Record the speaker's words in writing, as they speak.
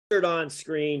on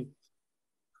screen.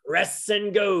 Press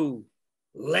and go.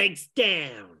 Legs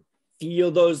down.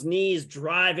 Feel those knees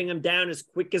driving them down as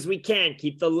quick as we can.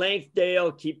 Keep the length,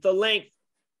 Dale. Keep the length.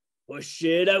 Push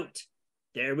it out.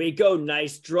 There we go.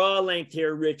 Nice draw length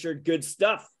here, Richard. Good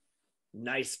stuff.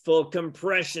 Nice full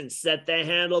compression. Set the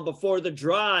handle before the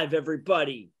drive,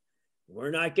 everybody.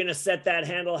 We're not going to set that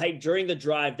handle height during the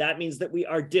drive. That means that we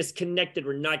are disconnected.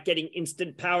 We're not getting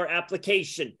instant power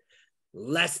application.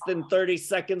 Less than 30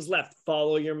 seconds left.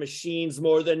 Follow your machines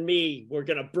more than me. We're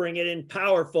going to bring it in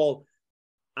powerful.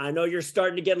 I know you're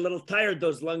starting to get a little tired.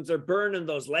 Those lungs are burning.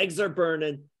 Those legs are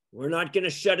burning. We're not going to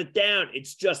shut it down.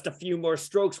 It's just a few more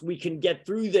strokes. We can get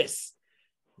through this.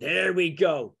 There we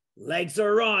go. Legs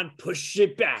are on. Push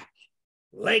it back.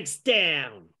 Legs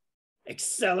down.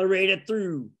 Accelerate it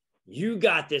through. You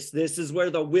got this. This is where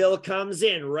the will comes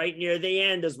in right near the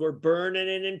end as we're burning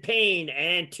and in pain.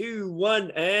 And 2,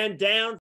 1, and down.